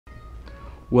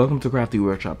Welcome to Crafty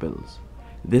Workshop Builds.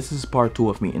 This is part 2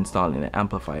 of me installing an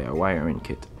amplifier wiring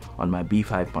kit on my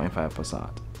B5.5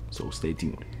 Passat, so stay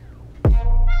tuned.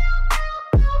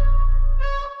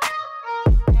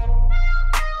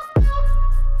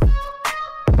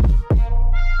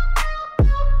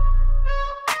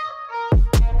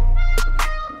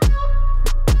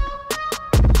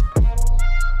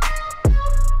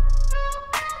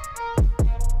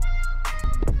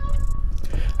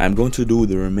 I'm going to do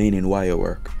the remaining wire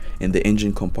work in the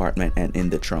engine compartment and in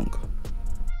the trunk.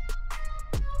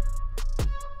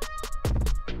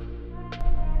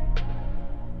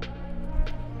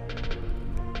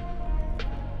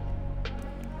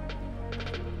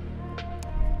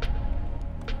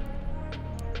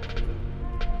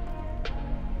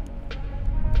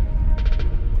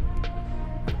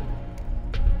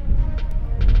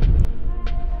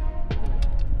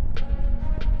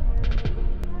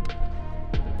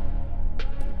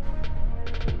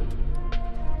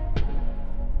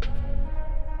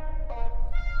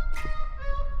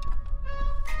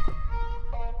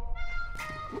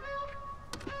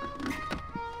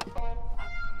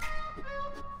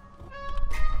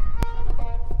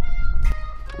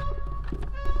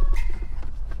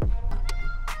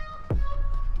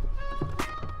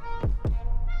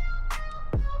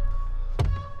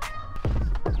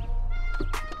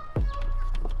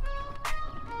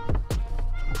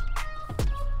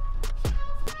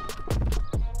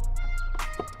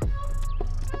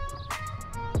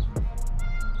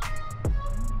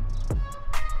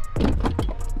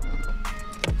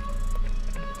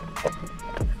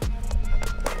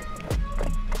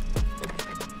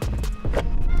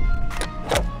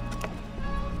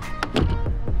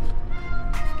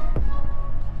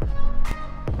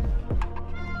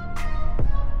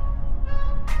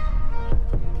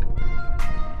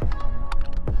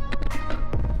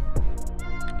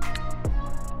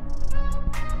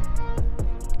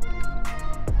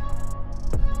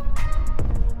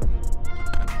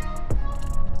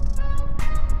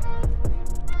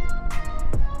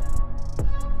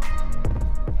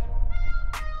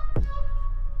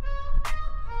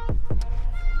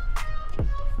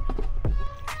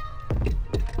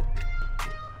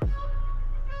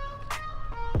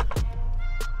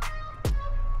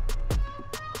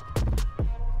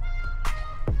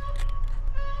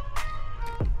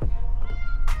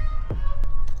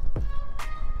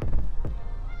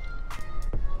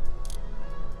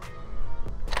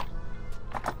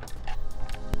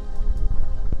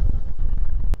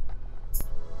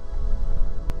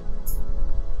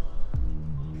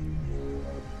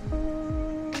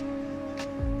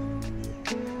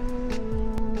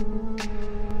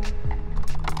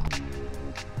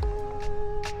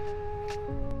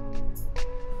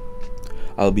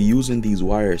 I'll be using these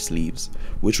wire sleeves,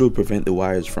 which will prevent the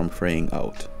wires from fraying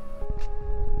out.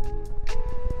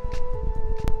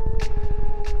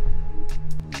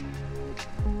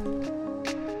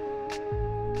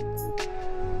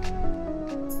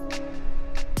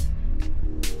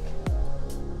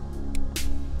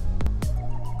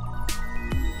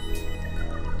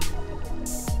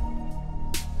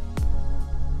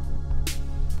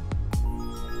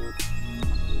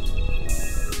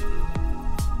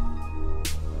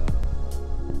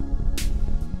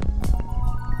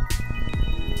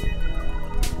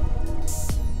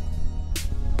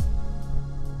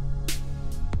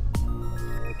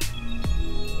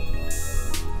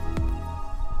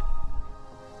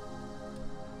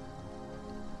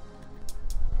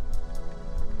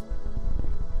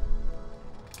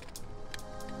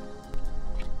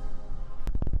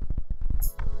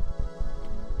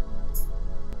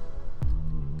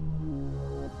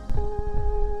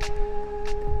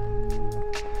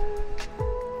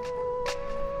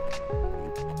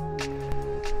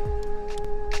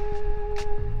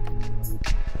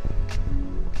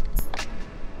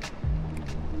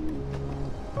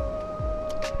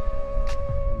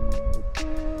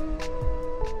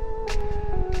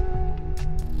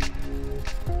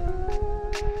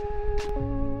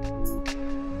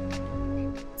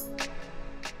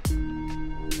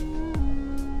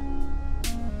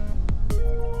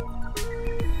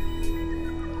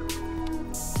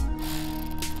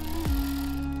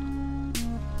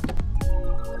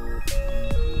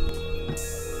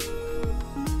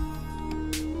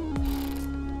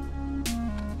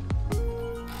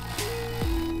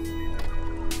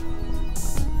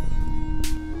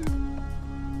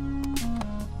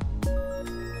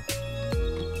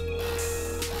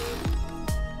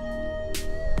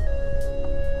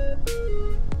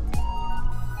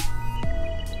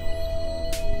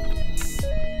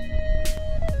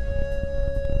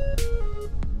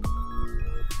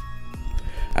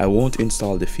 I won't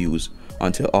install the fuse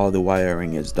until all the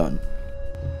wiring is done.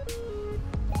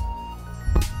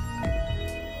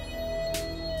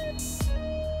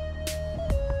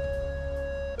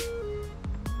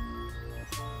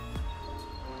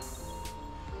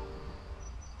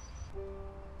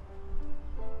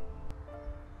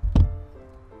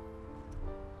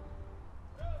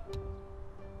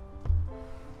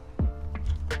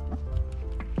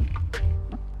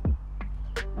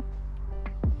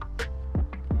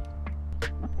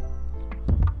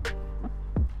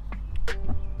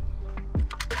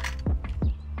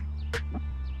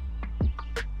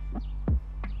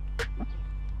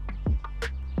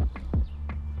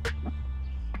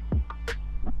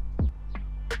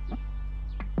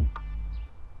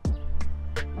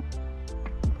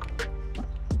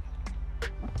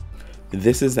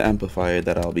 This is the amplifier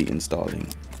that I'll be installing.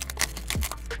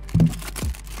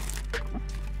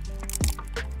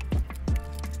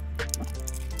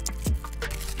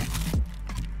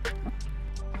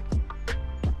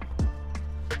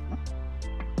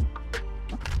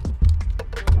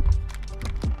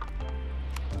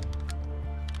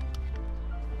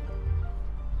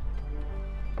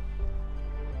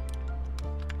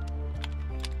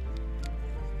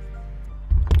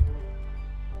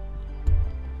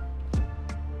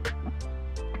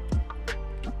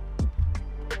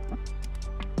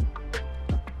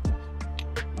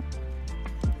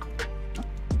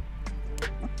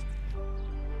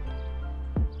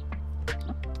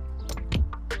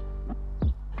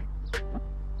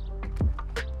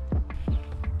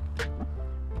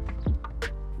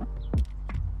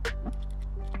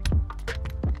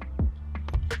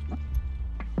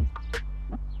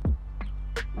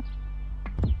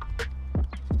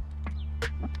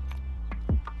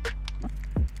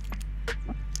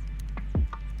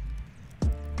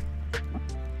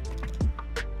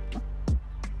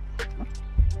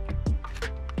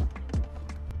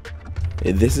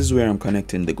 This is where I'm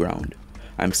connecting the ground.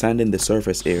 I'm sanding the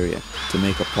surface area to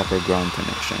make a proper ground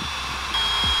connection.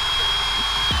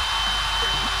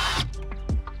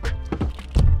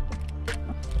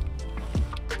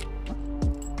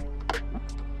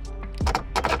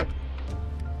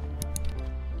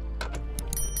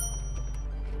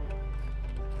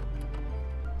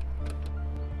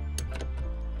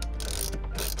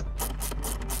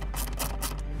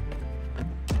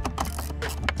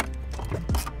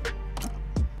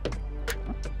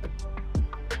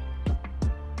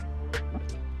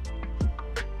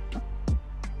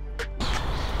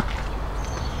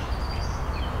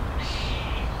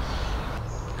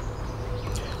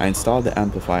 I installed the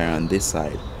amplifier on this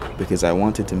side because I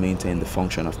wanted to maintain the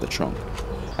function of the trunk.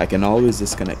 I can always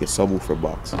disconnect the subwoofer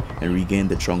box and regain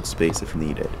the trunk space if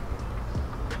needed.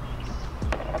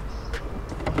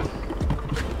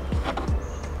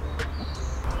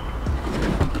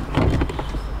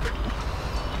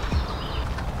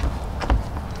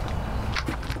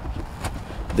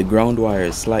 The ground wire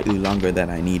is slightly longer than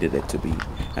I needed it to be,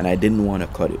 and I didn't want to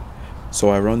cut it, so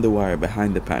I run the wire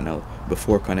behind the panel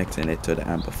before connecting it to the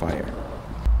amplifier.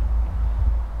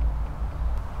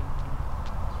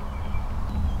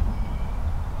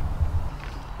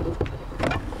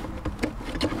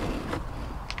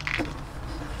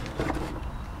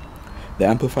 The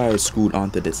amplifier is screwed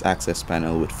onto this access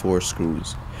panel with 4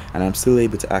 screws, and I'm still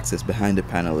able to access behind the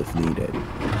panel if needed.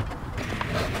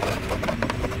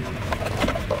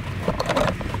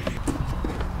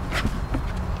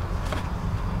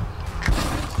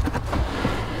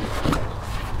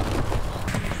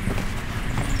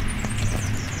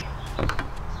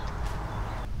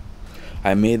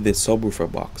 I made this subwoofer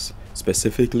box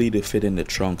specifically to fit in the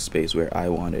trunk space where I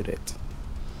wanted it.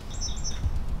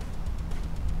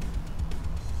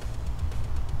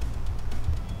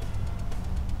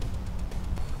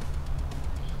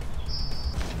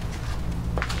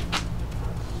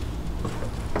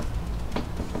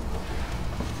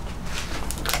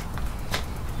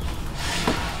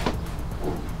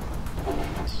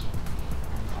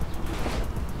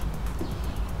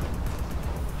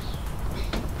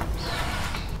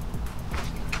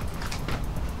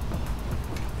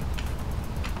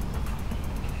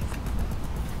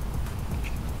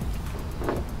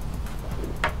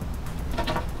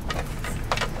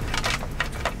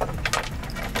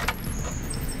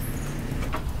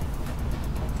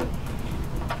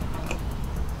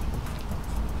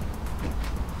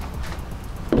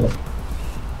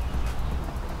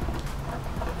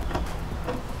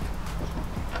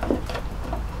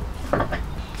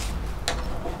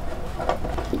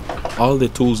 All the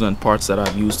tools and parts that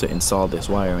I've used to install this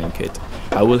wiring kit,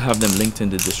 I will have them linked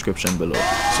in the description below,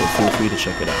 so feel free to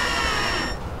check it out.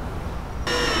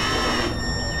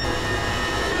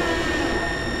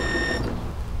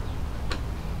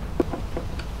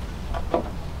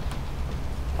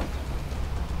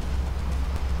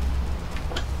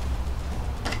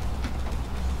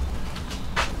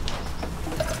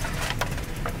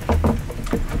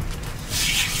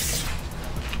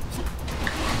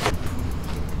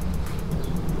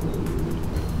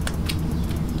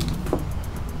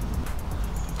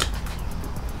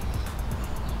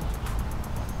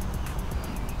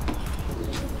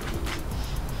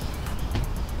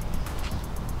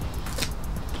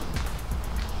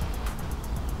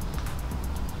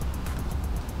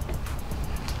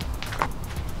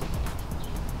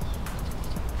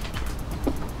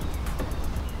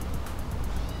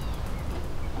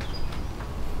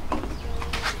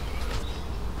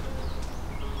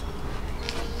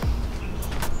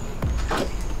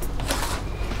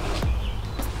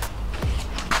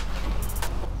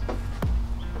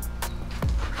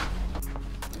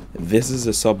 This is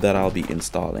the sub that I'll be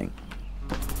installing.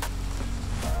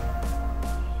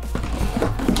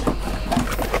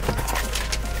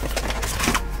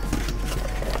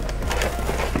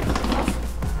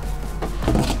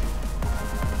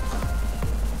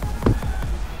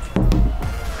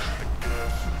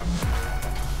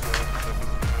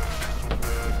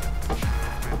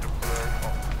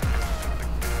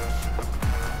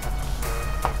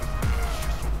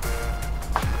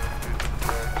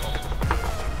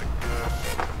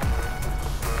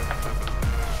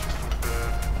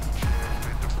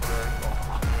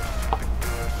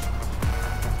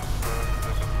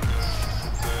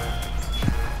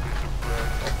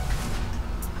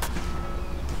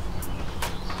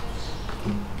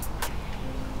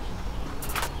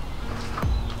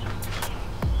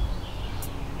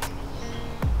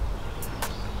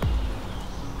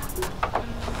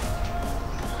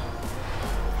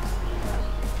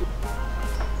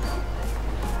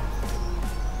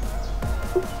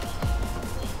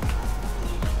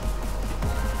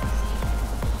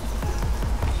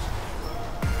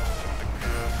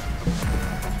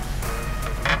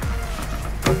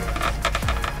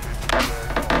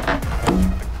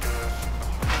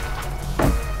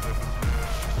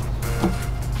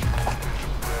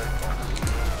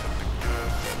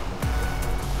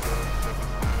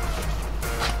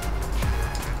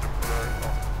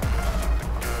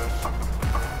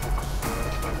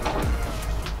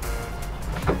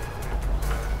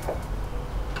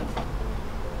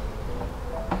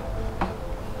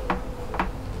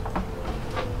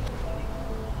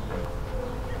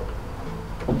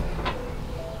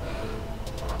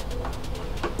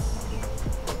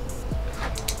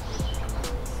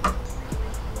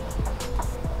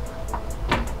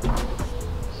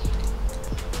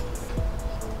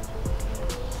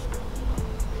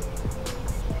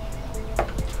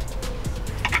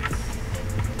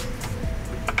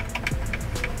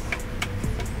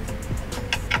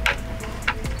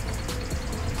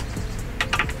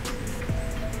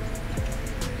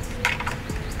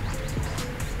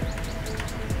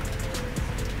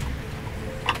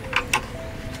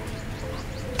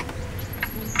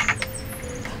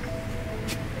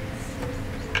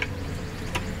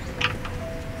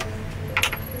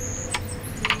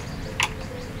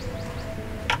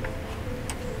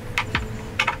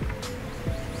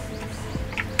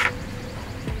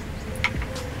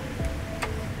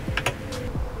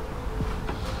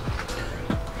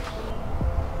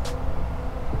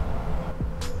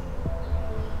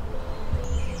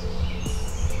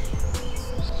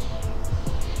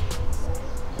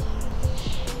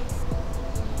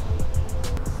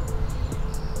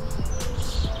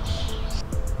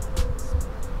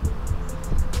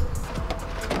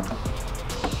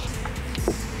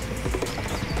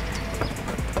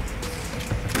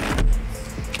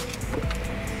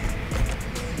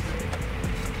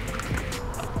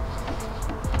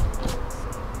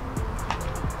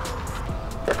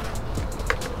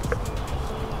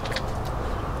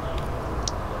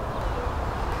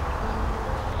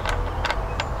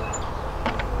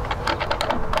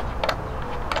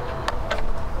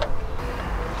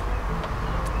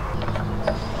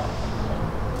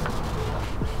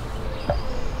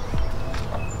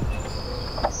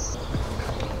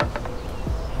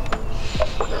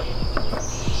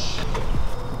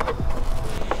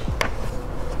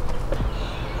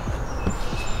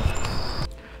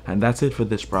 And that's it for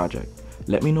this project.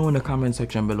 Let me know in the comment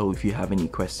section below if you have any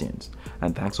questions.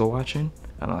 And thanks for watching,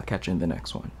 and I'll catch you in the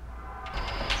next one.